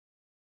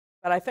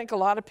But I think a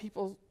lot of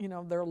people, you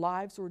know, their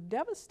lives were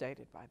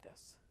devastated by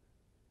this.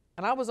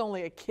 And I was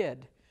only a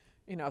kid,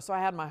 you know, so I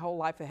had my whole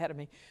life ahead of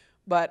me.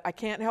 But I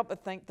can't help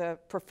but think the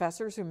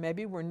professors who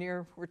maybe were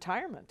near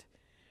retirement,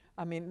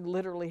 I mean,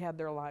 literally had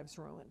their lives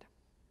ruined.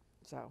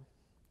 So,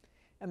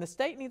 and the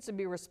state needs to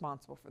be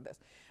responsible for this.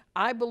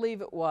 I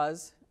believe it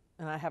was,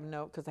 and I have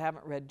no, because I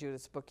haven't read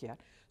Judith's book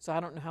yet, so I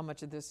don't know how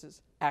much of this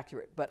is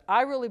accurate, but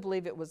I really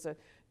believe it was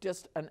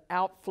just an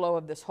outflow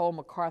of this whole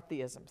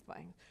McCarthyism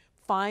thing.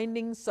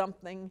 Finding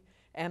something,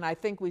 and I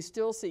think we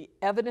still see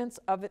evidence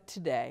of it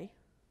today,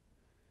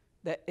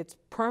 that it's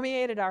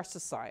permeated our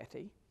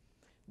society,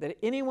 that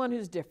anyone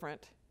who's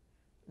different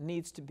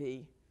needs to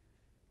be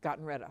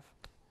gotten rid of.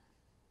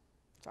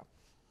 So,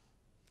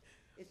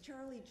 if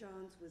Charlie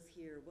Johns was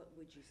here, what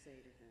would you say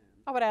to him?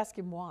 I would ask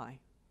him why.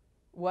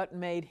 What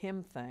made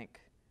him think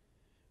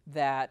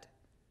that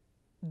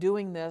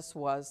doing this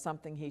was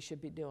something he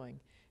should be doing?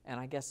 And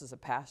I guess as a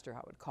pastor,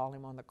 I would call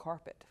him on the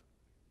carpet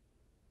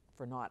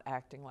for not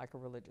acting like a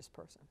religious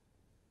person,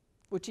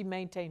 which he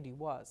maintained he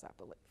was, I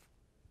believe.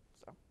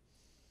 So.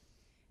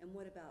 And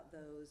what about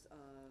those,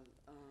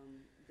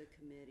 the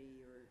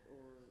committee, or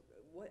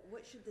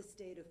what should the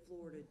state of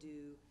Florida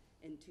do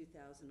in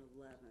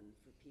 2011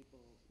 for people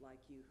like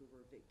you who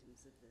were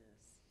victims of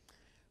this?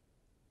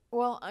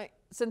 Well,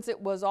 since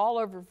it was all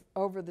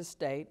over the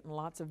state and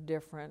lots of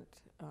different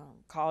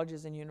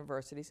colleges and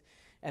universities,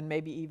 and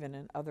maybe even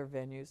in other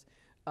venues,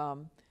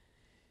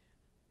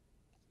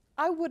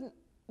 I wouldn't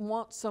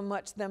want so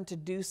much them to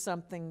do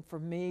something for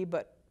me,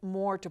 but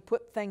more to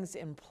put things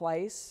in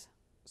place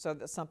so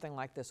that something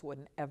like this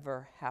wouldn't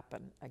ever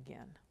happen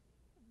again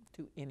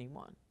to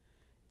anyone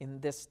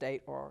in this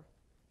state or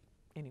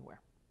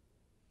anywhere.